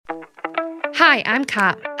Hi, I'm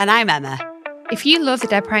Kat. And I'm Emma. If you love the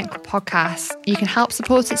Dead Parent Club podcast, you can help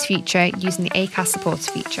support its future using the Acast supporter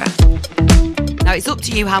feature. Now, it's up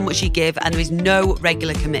to you how much you give, and there is no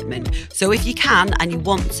regular commitment. So if you can and you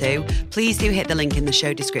want to, please do hit the link in the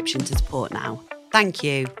show description to support now. Thank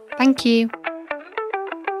you. Thank you.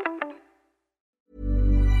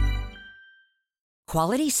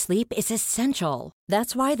 Quality sleep is essential.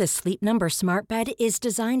 That's why the Sleep Number Smart Bed is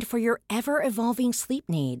designed for your ever-evolving sleep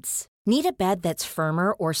needs. Need a bed that's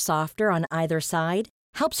firmer or softer on either side?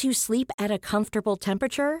 Helps you sleep at a comfortable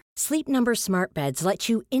temperature? Sleep Number Smart Beds let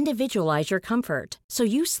you individualize your comfort, so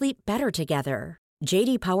you sleep better together.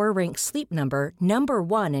 J.D. Power ranks Sleep Number number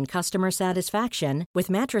 1 in customer satisfaction with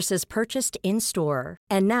mattresses purchased in-store.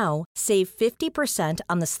 And now, save 50%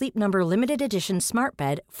 on the Sleep Number Limited Edition Smart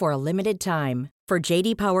Bed for a limited time. For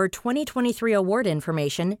J.D. Power 2023 award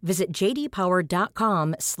information, visit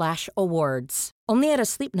jdpower.com/awards. Only at a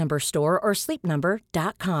Sleep Number store or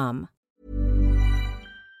sleepnumber.com.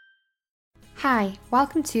 Hi,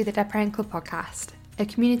 welcome to the Dead Parent Club podcast, a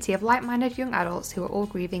community of like-minded young adults who are all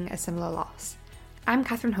grieving a similar loss. I'm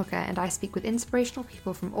Catherine Hooker, and I speak with inspirational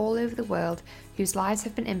people from all over the world whose lives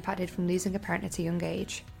have been impacted from losing a parent at a young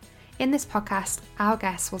age. In this podcast, our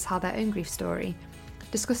guests will tell their own grief story,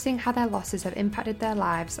 discussing how their losses have impacted their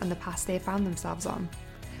lives and the paths they have found themselves on.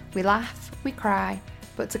 We laugh, we cry,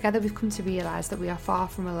 but together we've come to realise that we are far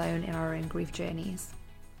from alone in our own grief journeys.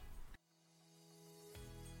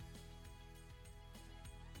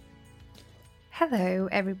 Hello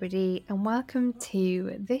everybody, and welcome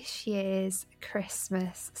to this year's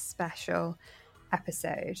Christmas special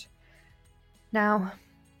episode. Now,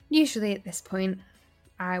 usually at this point,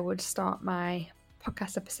 I would start my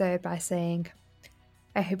podcast episode by saying,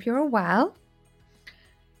 I hope you're all well,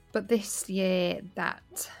 but this year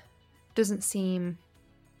that doesn't seem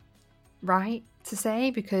right to say,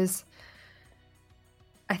 because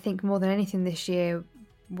I think more than anything this year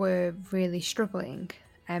we're really struggling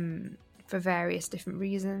for various different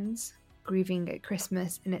reasons. Grieving at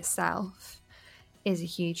Christmas in itself is a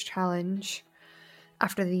huge challenge.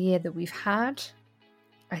 After the year that we've had,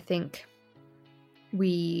 I think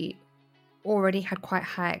we already had quite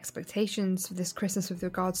high expectations for this Christmas with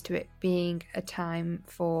regards to it being a time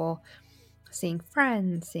for seeing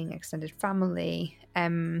friends, seeing extended family,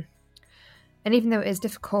 and even though it is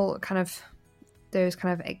difficult, those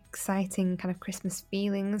exciting Christmas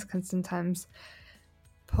feelings can sometimes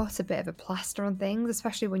put a bit of a plaster on things,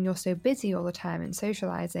 especially when you're so busy all the time and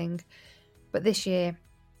socialising. But this year,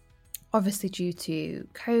 obviously due to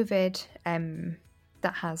COVID,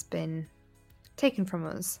 that has been taken from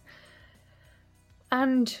us.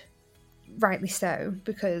 And rightly so,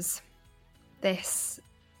 because this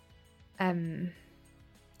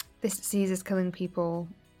disease is killing people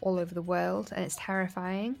all over the world, and it's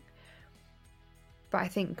terrifying. But I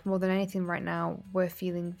think more than anything right now, we're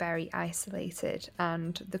feeling very isolated,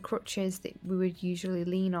 and the crutches that we would usually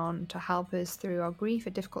lean on to help us through our grief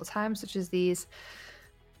at difficult times such as these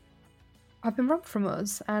have been robbed from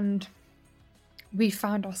us, and we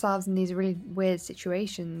found ourselves in these really weird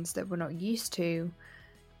situations that we're not used to.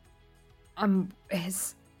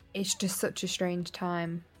 It's just such a strange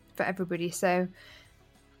time for everybody. So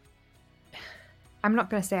I'm not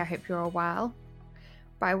going to say I hope you're all well,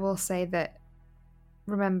 but I will say that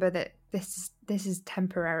remember that this is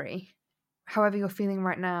temporary. However you're feeling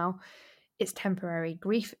right now, it's temporary.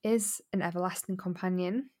 Grief is an everlasting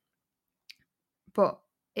companion, but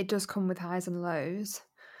it does come with highs and lows.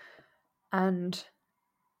 And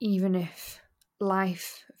even if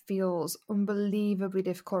life feels unbelievably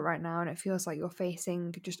difficult right now, and it feels like you're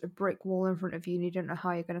facing just a brick wall in front of you and you don't know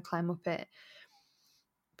how you're going to climb up it,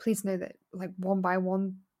 please know that one by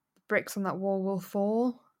one, bricks on that wall will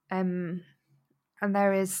fall. And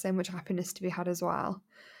there is so much happiness to be had as well.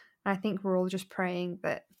 And I think we're all just praying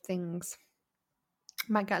that things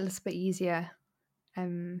might get a little bit easier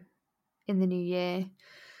in the new year.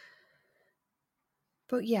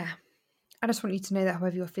 But yeah, I just want you to know that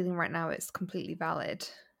however you're feeling right now, it's completely valid.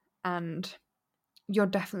 And you're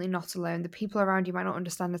definitely not alone. The people around you might not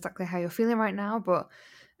understand exactly how you're feeling right now, but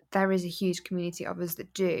there is a huge community of us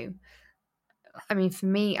that do. I mean, for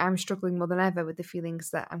me, I'm struggling more than ever with the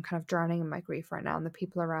feelings that I'm drowning in my grief right now, and the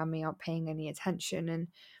people around me aren't paying any attention, and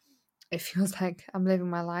it feels like I'm living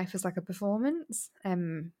my life as a performance. But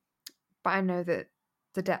I know that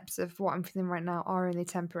the depths of what I'm feeling right now are only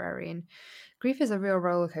temporary, and grief is a real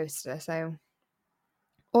roller coaster. So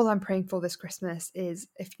all I'm praying for this Christmas is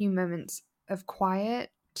a few moments of quiet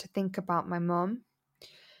to think about my mum,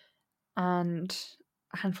 and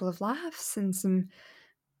a handful of laughs, and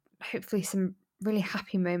hopefully some really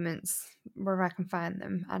happy moments wherever I can find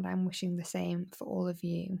them, and I'm wishing the same for all of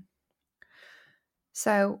you.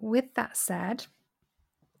 So with that said,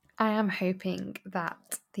 I am hoping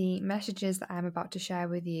that the messages that I'm about to share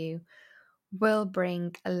with you will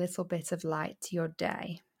bring a little bit of light to your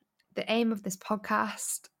day. The aim of this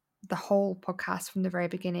podcast, the whole podcast from the very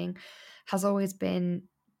beginning, has always been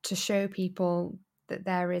to show people that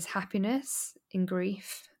there is happiness in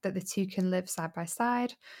grief, that the two can live side by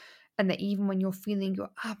side, and that even when you're feeling your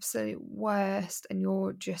absolute worst and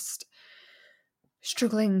you're just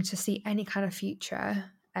struggling to see any kind of future,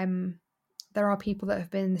 there are people that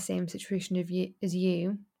have been in the same situation as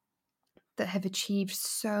you that have achieved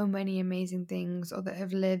so many amazing things, or that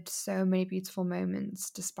have lived so many beautiful moments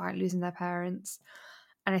despite losing their parents.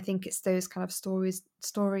 And I think it's those kind of stories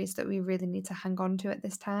that we really need to hang on to at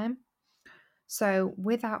this time. So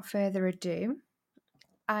without further ado,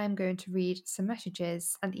 I'm going to read some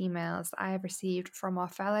messages and emails that I have received from our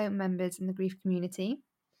fellow members in the grief community.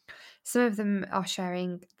 Some of them are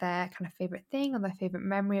sharing their kind of favourite thing or their favourite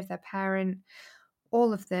memory of their parent.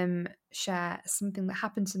 All of them share something that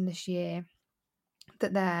happened to them this year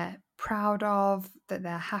that they're proud of, that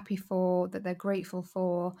they're happy for, that they're grateful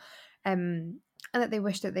for, and that they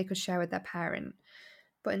wish that they could share with their parent.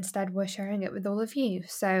 But instead, we're sharing it with all of you.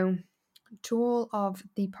 So to all of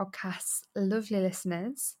the podcast's lovely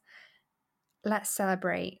listeners, let's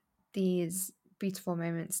celebrate these beautiful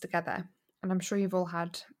moments together. And I'm sure you've all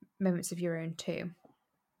had moments of your own too.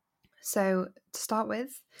 So to start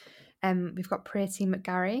with, we've got Pretty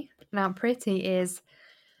McGarry. Now, Pretty is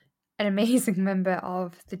an amazing member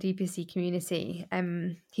of the DPC community.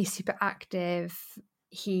 He's super active.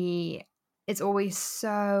 He is always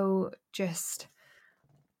so just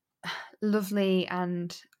lovely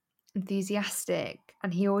and enthusiastic,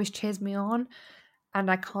 and he always cheers me on. And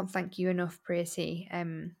I can't thank you enough, Pretty,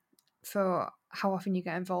 for how often you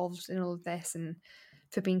get involved in all of this and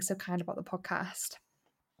for being so kind about the podcast.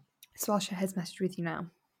 So I'll share his message with you now.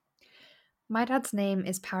 My dad's name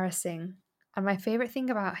is Paras Singh, and my favourite thing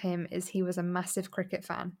about him is he was a massive cricket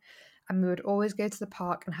fan, and we would always go to the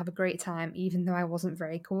park and have a great time, even though I wasn't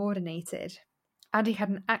very coordinated. And he had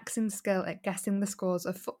an axing skill at guessing the scores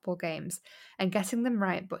of football games and getting them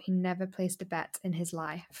right, but he never placed a bet in his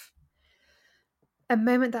life. A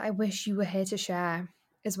moment that I wish you were here to share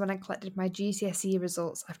is when I collected my GCSE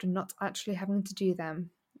results after not actually having to do them,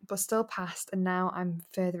 but still passed, and now I'm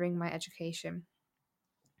furthering my education.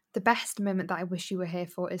 The best moment that I wish you were here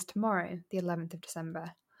for is tomorrow, the 11th of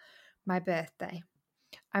December, my birthday.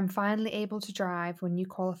 I'm finally able to drive. When you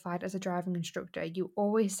qualified as a driving instructor, you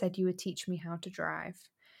always said you would teach me how to drive.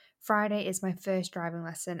 Friday is my first driving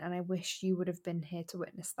lesson, and I wish you would have been here to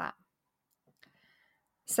witness that.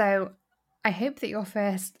 So I hope that your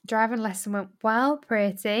first driving lesson went well,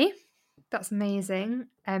 Pretty. That's amazing.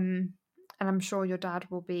 And I'm sure your dad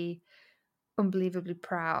will be unbelievably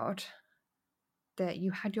proud that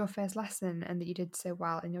you had your first lesson and that you did so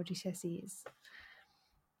well in your GCSEs.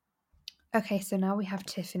 Okay, so now we have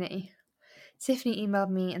Tiffany. Tiffany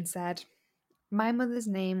emailed me and said, my mother's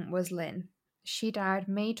name was Lynn. She died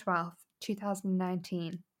May 12th,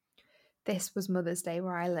 2019. This was Mother's Day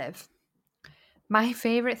where I live. My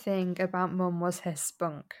favourite thing about Mum was her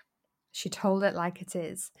spunk. She told it like it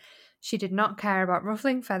is. She did not care about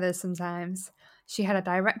ruffling feathers sometimes. She had a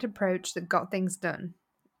direct approach that got things done.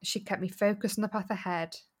 She kept me focused on the path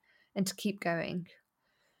ahead and to keep going.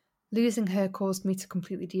 Losing her caused me to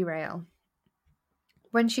completely derail.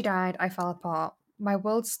 When she died, I fell apart. My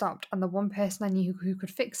world stopped, and the one person I knew who could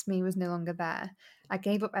fix me was no longer there. I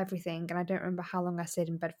gave up everything, and I don't remember how long I stayed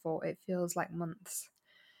in bed for. It feels like months.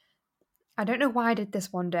 I don't know why I did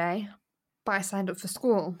this one day, but I signed up for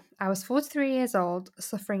school. I was 43 years old,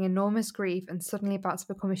 suffering enormous grief, and suddenly about to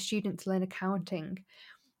become a student to learn accounting.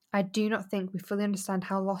 I do not think we fully understand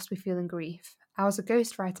how lost we feel in grief. I was a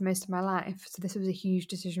ghostwriter most of my life, so this was a huge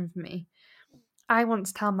decision for me. I want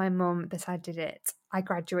to tell my mum that I did it. I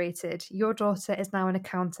graduated. Your daughter is now an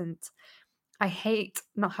accountant. I hate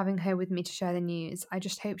not having her with me to share the news. I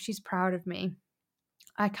just hope she's proud of me.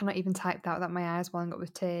 I cannot even type that without my eyes welling up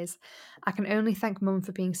with tears. I can only thank Mum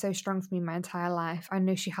for being so strong for me my entire life. I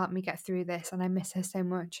know she helped me get through this, and I miss her so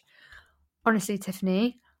much. Honestly,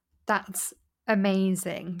 Tiffany, that's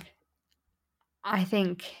amazing. I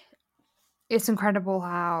think it's incredible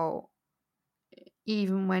how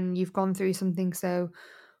even when you've gone through something so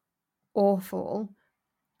awful,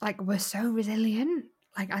 like, we're so resilient.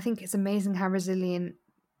 Like, I think it's amazing how resilient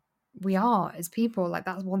we are as people. Like,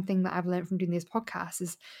 that's one thing that I've learned from doing these podcasts,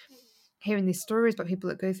 is hearing these stories about people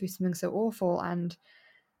that go through something so awful and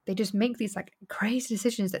they just make these like crazy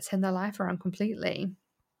decisions that turn their life around completely.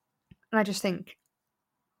 And I just think,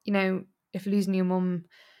 you know, if losing your mum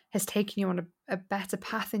has taken you on a better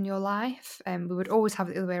path in your life, we would always have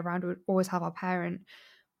it the other way around. We would always have our parent.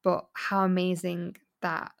 But how amazing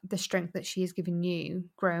that the strength that she has given you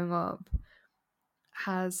growing up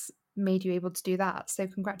has made you able to do that. So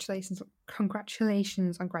congratulations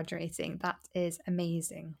on graduating. That is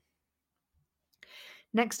amazing.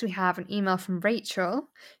 Next, we have an email from Rachel,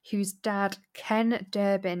 whose dad, Ken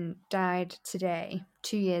Durbin, died today,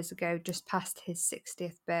 2 years ago, just past his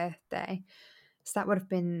 60th birthday. So that would have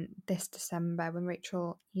been this December when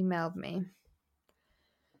Rachel emailed me.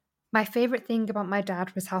 My favourite thing about my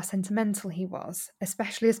dad was how sentimental he was,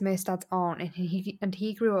 especially as most dads aren't, and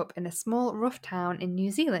he grew up in a small, rough town in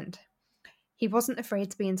New Zealand. He wasn't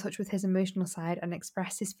afraid to be in touch with his emotional side and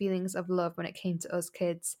express his feelings of love when it came to us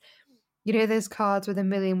kids. You know those cards with a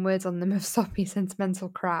million words on them of soppy, sentimental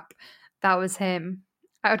crap? That was him.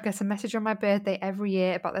 I would get a message on my birthday every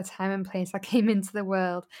year about the time and place I came into the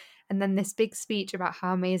world, and then this big speech about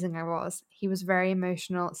how amazing I was. He was very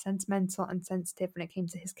emotional, sentimental, and sensitive when it came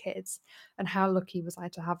to his kids, and how lucky was I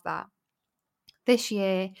to have that. This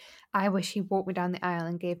year, I wish he walked me down the aisle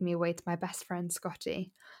and gave me away to my best friend,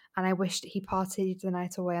 Scotty, and I wished he partied the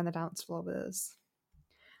night away on the dance floor with us.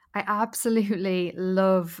 I absolutely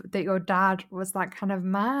love that your dad was that kind of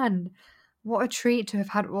man. What a treat to have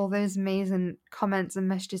had all those amazing comments and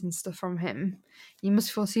messages and stuff from him. You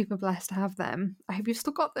must feel super blessed to have them. I hope you've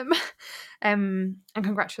still got them. And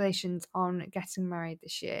congratulations on getting married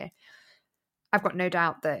this year. I've got no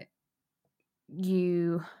doubt that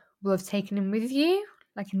you will have taken him with you.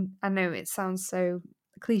 I know it sounds so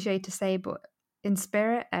cliche to say, but in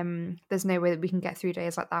spirit, there's no way that we can get through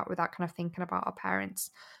days like that without kind of thinking about our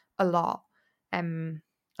parents a lot. And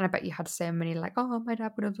I bet you had so many oh, my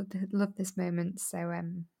dad would have loved this moment. So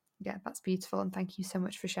yeah, that's beautiful, and thank you so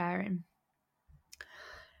much for sharing.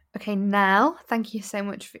 Okay, Nell, thank you so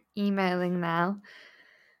much for emailing. Nell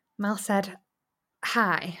said,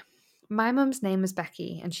 "Hi, my mum's name was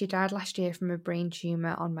Becky, and she died last year from a brain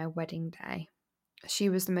tumour on my wedding day. She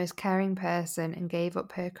was the most caring person and gave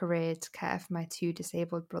up her career to care for my 2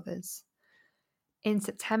 disabled brothers. In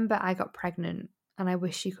September, I got pregnant, and I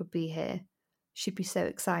wish she could be here. She'd be so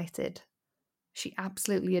excited. She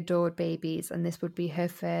absolutely adored babies, and this would be her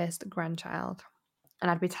first grandchild. And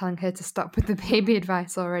I'd be telling her to stop with the baby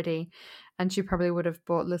advice already, and she probably would have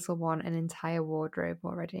bought little one an entire wardrobe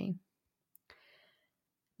already.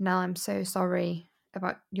 Now, I'm so sorry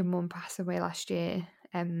about your mum passing away last year,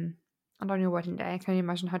 and on your wedding day. I can only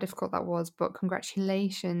imagine how difficult that was, but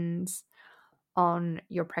congratulations on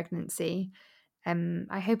your pregnancy.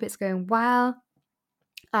 I hope it's going well,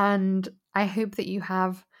 and I hope that you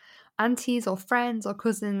have aunties or friends or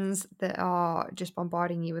cousins that are just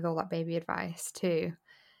bombarding you with all that baby advice too.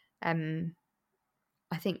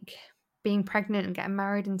 I think being pregnant and getting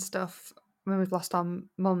married and stuff when we've lost our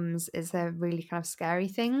mums is a really kind of scary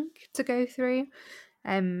thing to go through.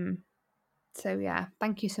 So yeah,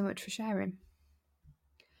 thank you so much for sharing.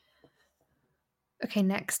 Okay,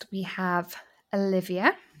 next we have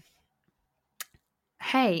Olivia.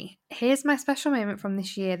 Hey, here's my special moment from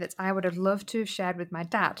this year that I would have loved to have shared with my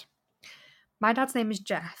dad. My dad's name is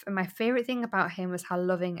Jeff, and my favourite thing about him was how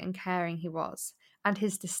loving and caring he was, and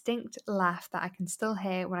his distinct laugh that I can still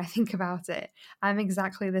hear when I think about it. I'm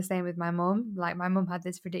exactly the same with my mum. My mum had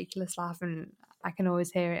this ridiculous laugh, and I can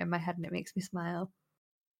always hear it in my head, and it makes me smile.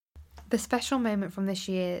 The special moment from this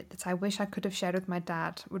year that I wish I could have shared with my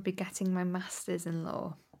dad would be getting my master's in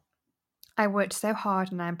law. I worked so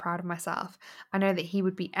hard and I am proud of myself. I know that he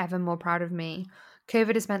would be ever more proud of me.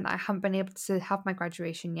 COVID has meant that I haven't been able to have my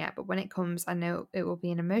graduation yet, but when it comes, I know it will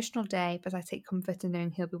be an emotional day, but I take comfort in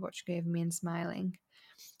knowing he'll be watching over me and smiling.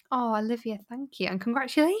 Oh, Olivia, thank you. And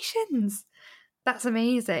congratulations. That's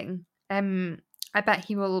amazing. I bet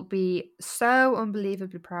he will be so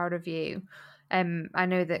unbelievably proud of you. I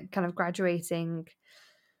know that kind of graduating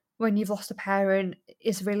when you've lost a parent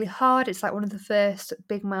is really hard. It's like one of the first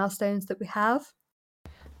big milestones that we have.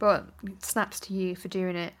 But snaps to you for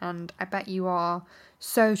doing it, and I bet you are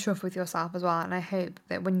so chuffed with yourself as well, and I hope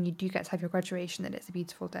that when you do get to have your graduation that it's a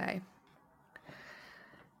beautiful day.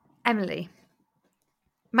 Emily.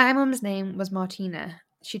 My mum's name was Martina.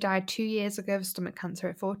 She died 2 years ago of stomach cancer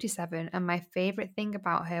at 47, and my favourite thing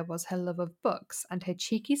about her was her love of books and her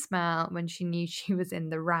cheeky smile when she knew she was in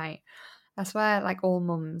the right. I swear, all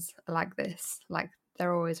mums are like this.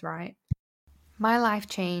 They're always right. My life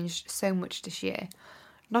changed so much this year.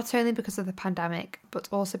 Not only because of the pandemic, but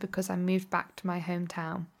also because I moved back to my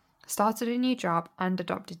hometown, started a new job and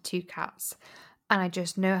adopted 2 cats. And I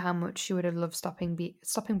just know how much she would have loved stopping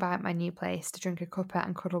by at my new place to drink a cuppa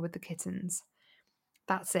and cuddle with the kittens.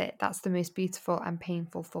 That's it. That's the most beautiful and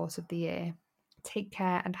painful thought of the year. Take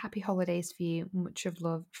care and happy holidays for you. Much of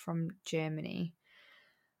love from Germany.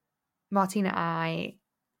 Martina, I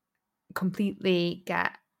completely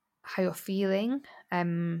get how you're feeling.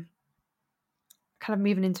 Kind of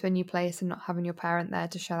moving into a new place and not having your parent there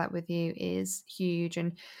to share that with you is huge.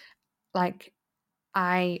 And like,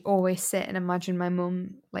 I always sit and imagine my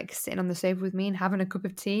mum like sitting on the sofa with me and having a cup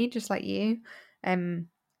of tea, just like you. And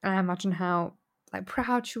I imagine how like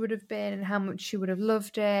proud she would have been and how much she would have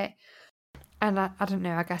loved it. And I don't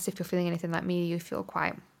know, I guess if you're feeling anything like me, you feel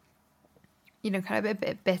quite, kind of a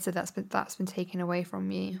bit bitter that's been taken away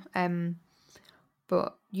from you.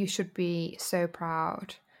 But you should be so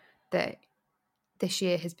proud that this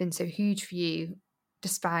year has been so huge for you,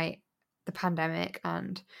 despite the pandemic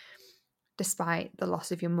and despite the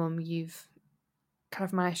loss of your mum. You've kind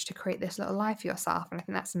of managed to create this little life for yourself, and I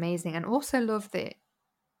think that's amazing. And also love that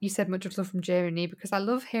you said much of love from Germany, because I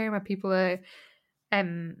love hearing where people are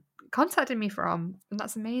contacting me from, and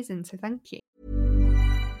that's amazing. So thank you.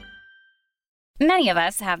 Many of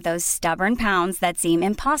us have those stubborn pounds that seem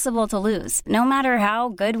impossible to lose, no matter how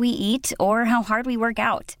good we eat or how hard we work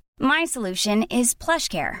out. My solution is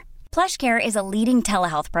PlushCare. PlushCare is a leading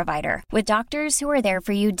telehealth provider with doctors who are there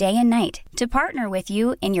for you day and night to partner with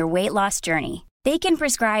you in your weight loss journey. They can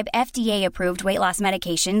prescribe FDA-approved weight loss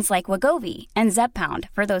medications like Wegovy and Zepbound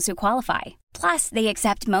for those who qualify. Plus, they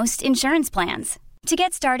accept most insurance plans. To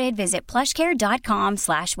get started, visit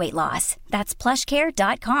plushcare.com/weightloss. That's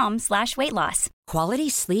plushcare.com/weightloss. Quality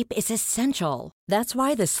sleep is essential. That's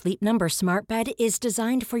why the Sleep Number Smart Bed is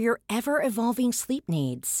designed for your ever-evolving sleep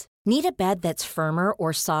needs. Need a bed that's firmer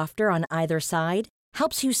or softer on either side?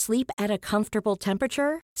 Helps you sleep at a comfortable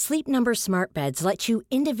temperature? Sleep Number Smart Beds let you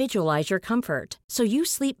individualize your comfort so you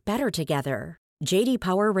sleep better together. J.D.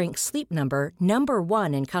 Power ranks Sleep Number number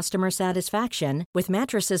 1 in customer satisfaction with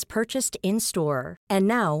mattresses purchased in-store. And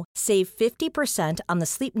now, save 50% on the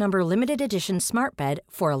Sleep Number Limited Edition Smart Bed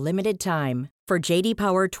for a limited time. For J.D.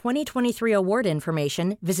 Power 2023 award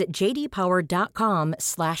information, visit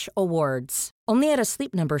jdpower.com/awards. Only at a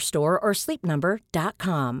Sleep Number store or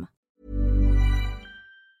sleepnumber.com.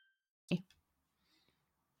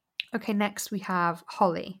 Okay, next we have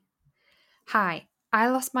Holly. Hi. I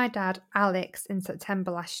lost my dad, Alex, in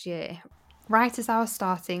September last year, right as I was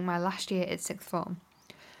starting my last year at sixth form.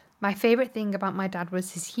 My favourite thing about my dad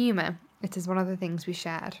was his humour. It is one of the things we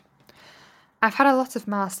shared. I've had a lot of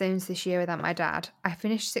milestones this year without my dad. I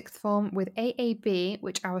finished sixth form with AAB,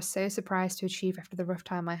 which I was so surprised to achieve after the rough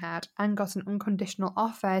time I had, and got an unconditional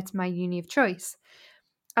offer to my uni of choice.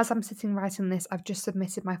 As I'm sitting writing this, I've just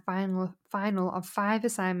submitted my final of 5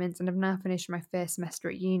 assignments and have now finished my first semester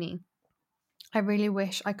at uni. I really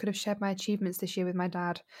wish I could have shared my achievements this year with my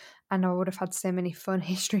dad, and I would have had so many fun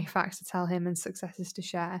history facts to tell him and successes to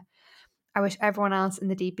share. I wish everyone else in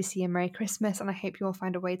the DPC a Merry Christmas, and I hope you all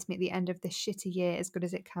find a way to make the end of this shitty year as good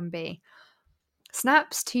as it can be.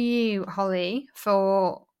 Snaps to you, Holly,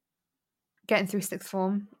 for getting through sixth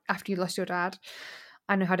form after you lost your dad.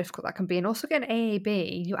 I know how difficult that can be, and also getting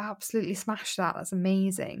AAB. You absolutely smashed that. That's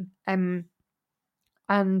amazing. And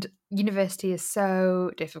university is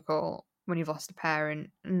so difficult when you've lost a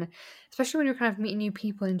parent, and especially when you're kind of meeting new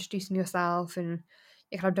people, introducing yourself, and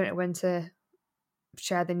you kind of don't know when to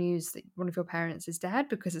share the news that one of your parents is dead,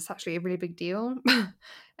 because it's actually a really big deal. But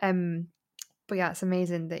yeah, it's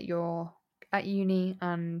amazing that you're at uni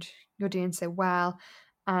and you're doing so well,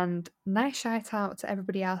 and nice shout out to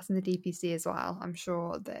everybody else in the DPC as well. I'm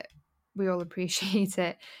sure that we all appreciate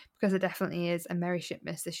it, because it definitely is a merry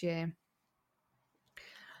shipmas this year.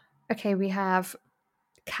 Okay, we have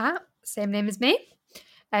Kat, same name as me.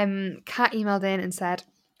 Kat emailed in and said,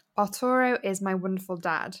 Arturo is my wonderful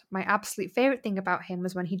dad. My absolute favourite thing about him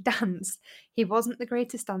was when he danced. He wasn't the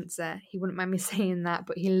greatest dancer, he wouldn't mind me saying that,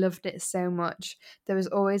 but he loved it so much. There was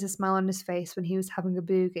always a smile on his face when he was having a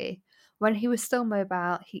boogie. When he was still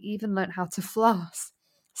mobile, he even learnt how to floss.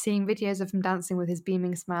 Seeing videos of him dancing with his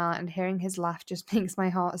beaming smile and hearing his laugh just makes my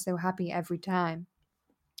heart so happy every time.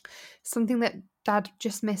 Something that Dad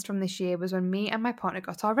just missed from this year was when me and my partner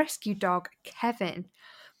got our rescue dog, Kevin.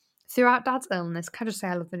 Throughout Dad's illness, can I just say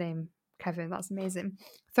I love the name Kevin, that's amazing.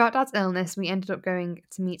 Throughout Dad's illness, we ended up going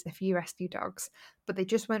to meet a few rescue dogs, but they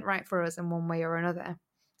just weren't right for us in one way or another.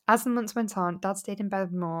 As the months went on, Dad stayed in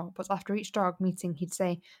bed more, but after each dog meeting, he'd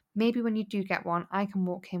say, maybe when you do get one, I can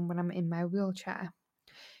walk him when I'm in my wheelchair.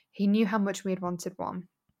 He knew how much we had wanted one.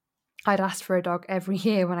 I'd asked for a dog every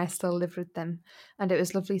year when I still lived with them, and it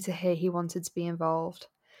was lovely to hear he wanted to be involved.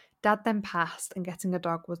 Dad then passed, and getting a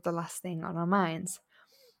dog was the last thing on our minds.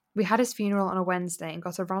 We had his funeral on a Wednesday and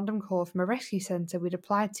got a random call from a rescue centre we'd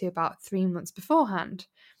applied to about 3 months beforehand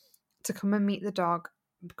to come and meet a dog,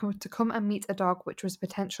 which was a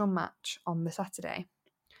potential match on the Saturday.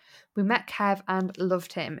 We met Kev and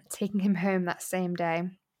loved him, taking him home that same day.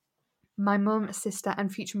 My mum, sister,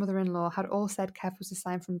 and future mother-in-law had all said Kev was a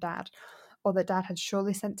sign from Dad, or that Dad had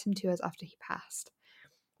surely sent him to us after he passed.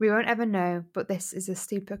 We won't ever know, but this is a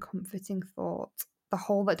super comforting thought. The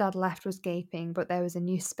hole that Dad left was gaping, but there was a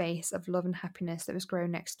new space of love and happiness that was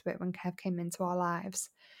grown next to it when Kev came into our lives.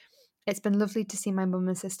 It's been lovely to see my mum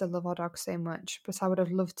and sister love our dog so much, but I would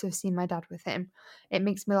have loved to have seen my dad with him. It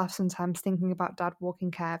makes me laugh sometimes thinking about Dad walking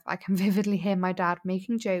Kev. I can vividly hear my dad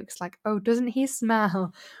making jokes like, "Oh, doesn't he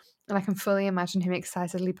smell?" And I can fully imagine him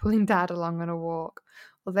excitedly pulling Dad along on a walk.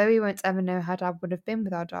 Although we won't ever know how Dad would have been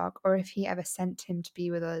with our dog, or if he ever sent him to be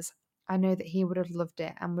with us, I know that he would have loved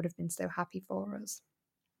it and would have been so happy for us.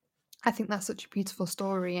 I think that's such a beautiful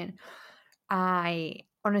story, and I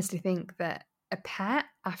honestly think that a pet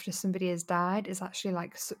after somebody has died is actually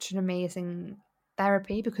like such an amazing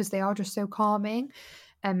therapy because they are just so calming.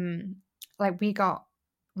 Like we got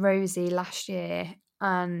Rosie last year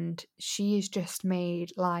and she has just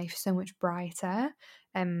made life so much brighter.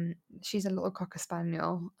 She's a little cocker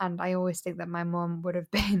spaniel, and I always think that my mum would have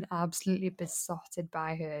been absolutely besotted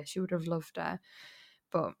by her. She would have loved her,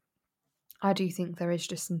 but I do think there is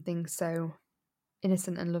just something so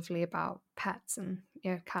innocent and lovely about pets, and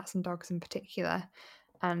cats and dogs in particular,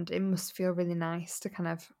 and it must feel really nice to kind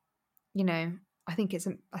of, I think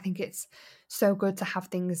it's so good to have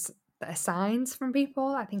things that are signs from people.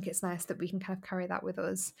 I think it's nice that we can kind of carry that with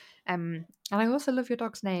us. And I also love your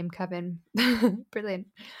dog's name, Kevin. Brilliant.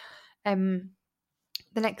 The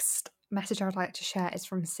next message I would like to share is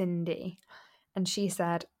from Cindy, and she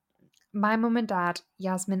said, "My mum and dad,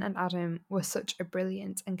 Yasmin and Adam, were such a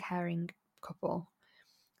brilliant and caring couple.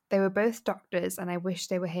 They were both doctors, and I wish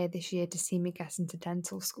they were here this year to see me get into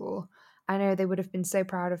dental school. I know they would have been so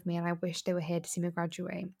proud of me, and I wish they were here to see me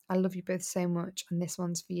graduate. I love you both so much, and this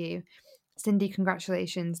one's for you." Cindy,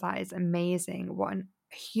 congratulations. That is amazing. What a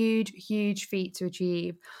huge, huge feat to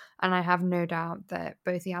achieve. And I have no doubt that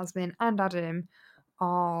both Yasmin and Adam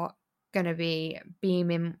are going to be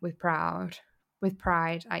beaming with pride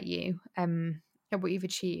at you, at what you've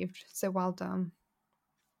achieved. So well done.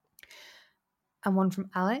 And one from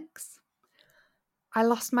Alex. "I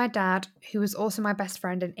lost my dad, who was also my best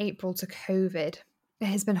friend, in April to COVID. It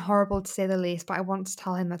has been horrible to say the least, but I want to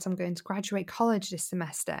tell him that I'm going to graduate college this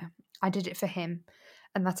semester. I did it for him,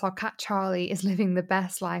 and that our cat Charlie is living the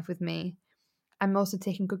best life with me. I'm also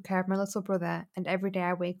taking good care of my little brother, and every day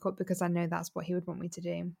I wake up because I know that's what he would want me to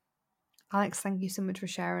do." Alex, thank you so much for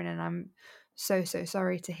sharing, and I'm so, so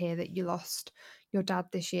sorry to hear that you lost your dad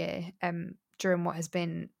this year, during what has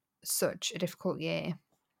been such a difficult year.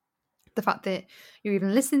 The fact that you're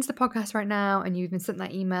even listening to the podcast right now and you even sent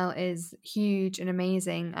that email is huge and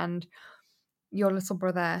amazing, and your little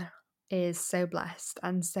brother is so blessed,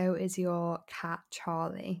 and so is your cat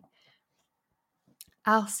Charlie.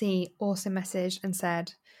 Elsie also messaged and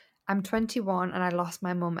said, "I'm 21 and I lost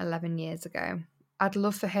my mum 11 years ago. I'd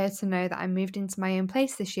love for her to know that I moved into my own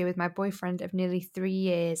place this year with my boyfriend of nearly 3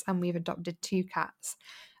 years, and we've adopted 2 cats.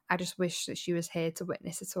 I just wish that she was here to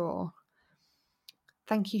witness it all."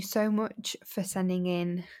 Thank you so much for sending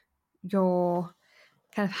in your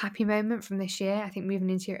kind of happy moment from this year. I think moving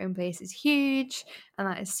into your own place is huge, and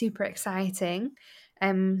that is super exciting.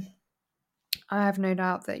 I have no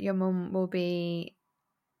doubt that your mum will be,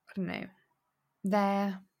 I don't know,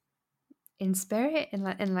 there in spirit, in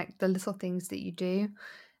like the little things that you do.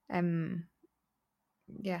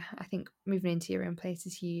 Yeah, I think moving into your own place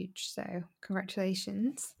is huge. So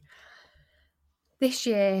congratulations. This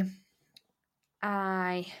year,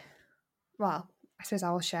 I suppose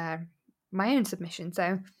I will share my own submission.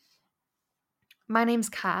 So my name's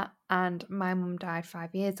Kat, and my mum died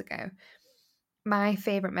 5 years ago. My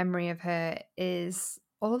favourite memory of her is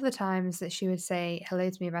all of the times that she would say hello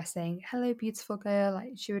to me by saying, "Hello, beautiful girl."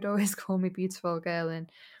 Like, she would always call me beautiful girl,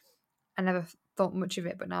 and I never thought much of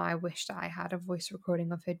it, but now I wish that I had a voice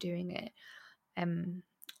recording of her doing it.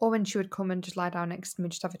 Or when she would come and just lie down next to me,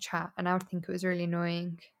 just have a chat, and I would think it was really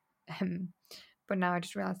annoying. But now I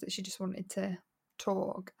just realised that she just wanted to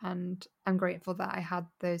talk, and I'm grateful that I had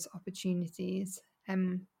those opportunities.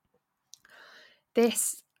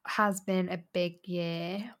 This has been a big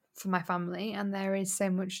year for my family, and there is so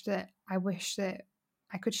much that I wish that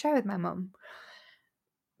I could share with my mum.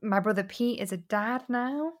 My brother Pete is a dad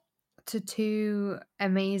now to 2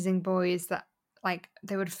 amazing boys that, like,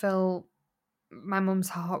 they would fill my mum's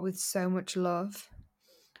heart with so much love.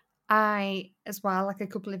 I, as well, like a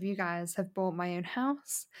couple of you guys, have bought my own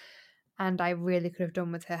house, and I really could have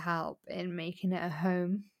done with her help in making it a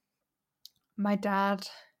home. My dad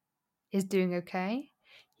is doing okay.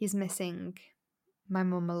 He's missing my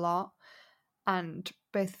mum a lot, and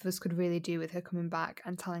both of us could really do with her coming back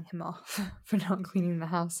and telling him off for not cleaning the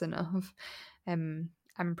house enough.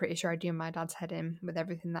 I'm pretty sure I do my dad's head in with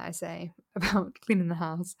everything that I say about cleaning the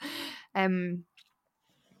house.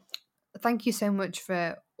 Thank you so much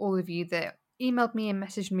for all of you that emailed me and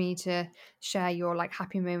messaged me to share your like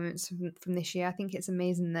happy moments from this year. I think it's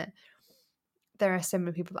amazing that there are so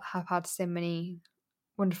many people that have had so many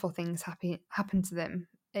wonderful things happen to them.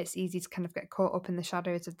 It's easy to kind of get caught up in the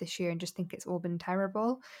shadows of this year and just think it's all been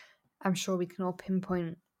terrible. I'm sure we can all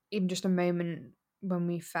pinpoint even just a moment when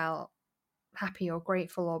we felt happy or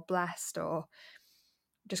grateful or blessed or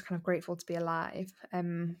just kind of grateful to be alive.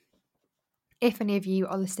 If any of you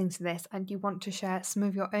are listening to this and you want to share some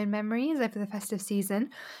of your own memories over the festive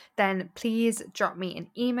season, then please drop me an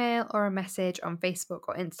email or a message on Facebook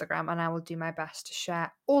or Instagram, and I will do my best to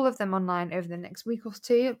share all of them online over the next week or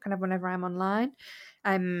two, kind of whenever I'm online.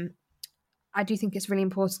 I do think it's really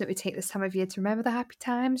important that we take this time of year to remember the happy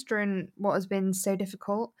times during what has been so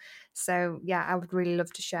difficult. So yeah, I would really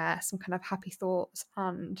love to share some kind of happy thoughts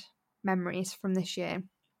and memories from this year.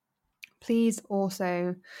 Please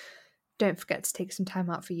also don't forget to take some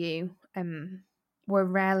time out for you. We're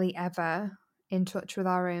rarely ever in touch with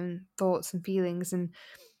our own thoughts and feelings, and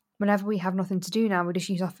whenever we have nothing to do now, we just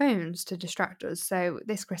use our phones to distract us. So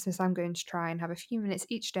this Christmas I'm going to try and have a few minutes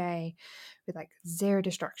each day with like zero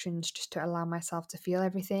distractions, just to allow myself to feel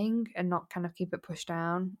everything and not kind of keep it pushed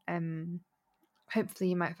down.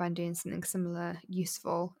 Hopefully you might find doing something similar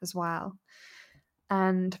useful as well.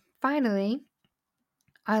 And finally,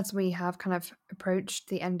 as we have kind of approached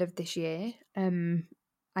the end of this year,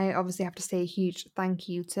 I obviously have to say a huge thank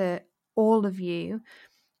you to all of you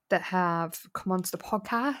that have come onto the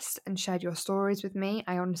podcast and shared your stories with me.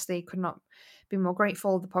 I honestly could not be more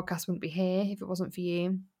grateful. The podcast wouldn't be here if it wasn't for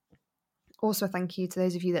you. Also, thank you to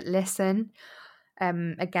those of you that listen.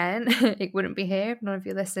 Again, it wouldn't be here if none of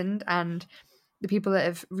you listened. And the people that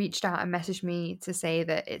have reached out and messaged me to say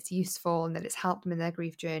that it's useful and that it's helped them in their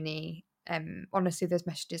grief journey. Honestly, those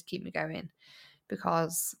messages keep me going,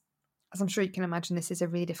 because as I'm sure you can imagine, this is a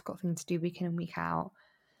really difficult thing to do week in and week out,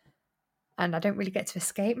 and I don't really get to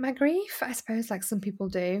escape my grief, I suppose, like some people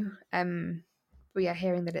do. But yeah,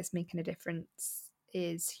 hearing that it's making a difference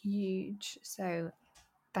is huge, so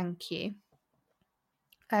thank you.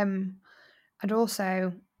 And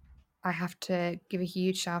also I have to give a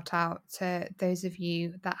huge shout out to those of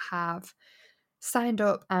you that have signed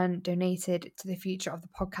up and donated to the future of the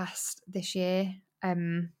podcast this year.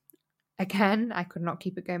 Again, I could not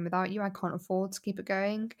keep it going without you. I can't afford to keep it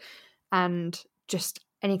going. And just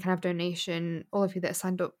any kind of donation, all of you that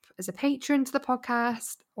signed up as a patron to the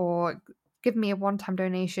podcast or give me a one-time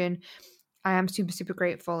donation, I am super, super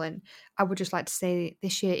grateful. And I would just like to say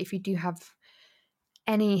this year, if you do have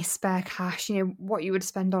any spare cash, you know, what you would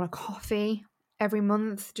spend on a coffee every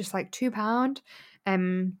month, just like £2,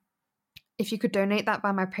 if you could donate that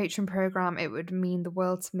by my Patreon program, it would mean the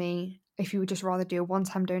world to me. If you would just rather do a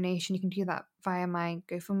one-time donation, you can do that via my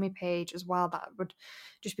GoFundMe page as well. That would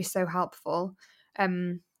just be so helpful.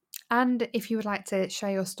 And if you would like to share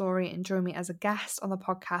your story and join me as a guest on the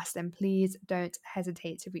podcast, then please don't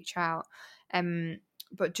hesitate to reach out.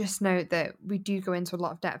 But just note that we do go into a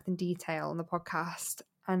lot of depth and detail on the podcast,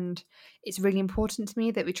 and it's really important to me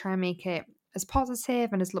that we try and make it as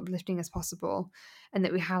positive and as uplifting as possible, and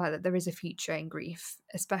that we highlight that there is a future in grief,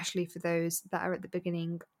 especially for those that are at the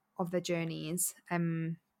beginning of their journeys.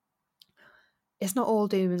 It's not all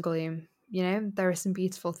doom and gloom, you know, there are some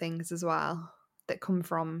beautiful things as well that come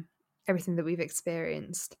from everything that we've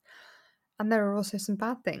experienced, and there are also some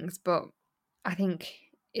bad things, but I think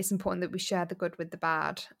it's important that we share the good with the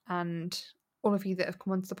bad. And all of you that have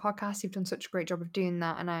come onto the podcast, you've done such a great job of doing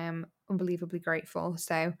that, and I am unbelievably grateful.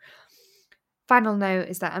 So final note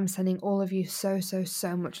is that I'm sending all of you so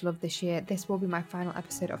much love this year. This will be my final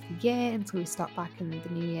episode of the year until we start back in the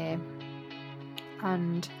new year,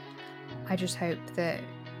 and I just hope that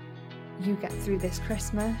you get through this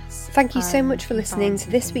Christmas. Thank you so much for listening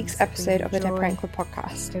to this week's episode of the Dead Parent Club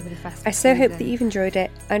podcast. I so hope that you've enjoyed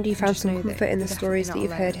it and you found some comfort in the stories that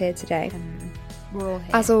you've heard here today.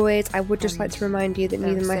 As always, I would just like to remind you that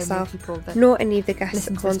neither myself nor any of the guests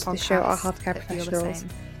that come onto the show are healthcare professionals.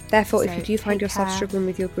 Therefore, if you do find yourself struggling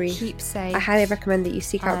with your grief, I highly recommend that you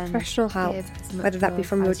seek out professional help, whether that be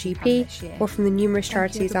from your GP or from the numerous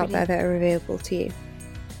charities out there that are available to you.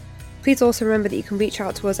 Please also remember that you can reach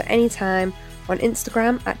out to us at any time on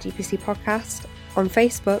Instagram at DPC Podcast, on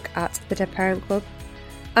Facebook at The Dead Parent Club,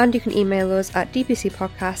 and you can email us at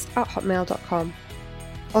dpcpodcast@hotmail.com.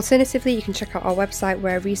 Alternatively, you can check out our website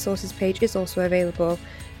where a resources page is also available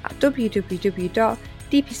at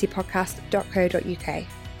www.dpcpodcast.co.uk.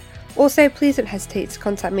 Also, please don't hesitate to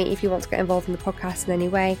contact me if you want to get involved in the podcast in any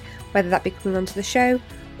way, whether that be coming onto the show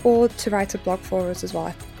or to write a blog for us as well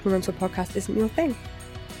if coming onto a podcast isn't your thing.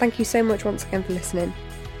 Thank you so much once again for listening,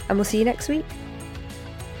 and we'll see you next week.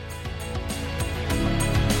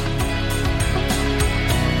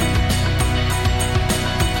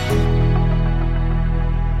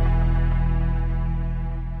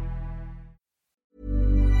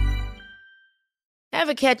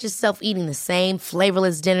 Ever catch yourself eating the same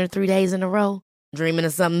flavorless dinner 3 days in a row? Dreaming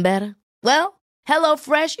of something better? Well,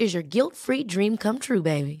 HelloFresh is your guilt-free dream come true,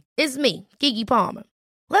 baby. It's me, Keke Palmer.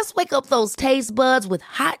 Let's wake up those taste buds with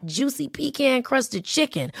hot, juicy pecan-crusted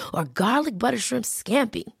chicken or garlic butter shrimp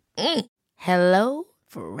scampi.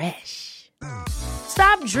 HelloFresh.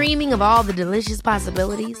 Stop dreaming of all the delicious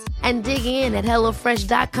possibilities and dig in at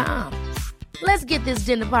HelloFresh.com. Let's get this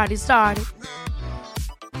dinner party started.